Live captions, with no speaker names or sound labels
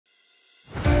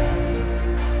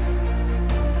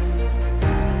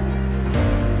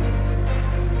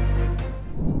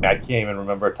I can't even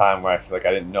remember a time where I feel like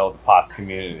I didn't know the POTS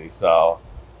community. So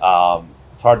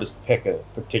it's hard to pick a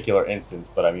particular instance,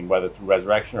 but I mean, whether through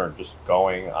Resurrection or just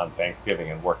going on Thanksgiving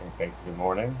and working Thanksgiving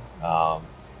morning,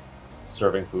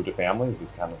 serving food to families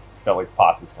is kind of felt like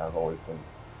POTS has kind of always been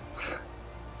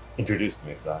introduced to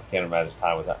me. So I can't imagine a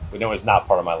time with that. We know it's not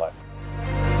part of my life.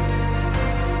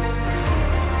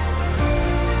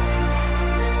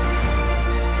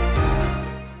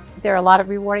 There are a lot of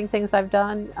rewarding things I've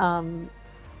done.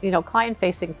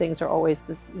 Client-facing things are always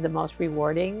the most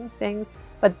rewarding things,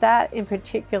 but that in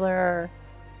particular,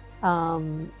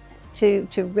 to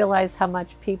realize how much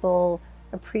people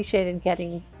appreciated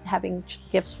having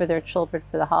gifts for their children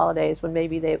for the holidays when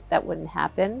maybe that wouldn't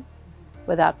happen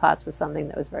without POTS was something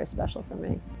that was very special for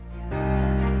me.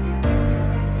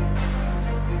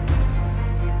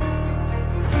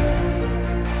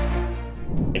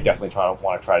 I definitely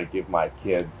want to try to give my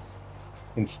kids,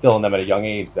 instill in them at a young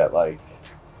age that like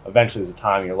eventually there's a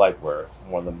time in your life where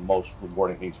one of the most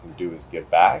rewarding things you can do is give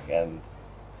back. And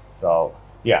so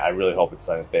yeah, I really hope it's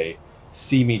something that they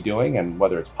see me doing, and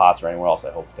whether it's POTS or anywhere else,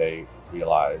 I hope they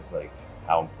realize like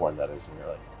how important that is in your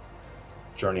like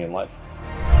journey in life.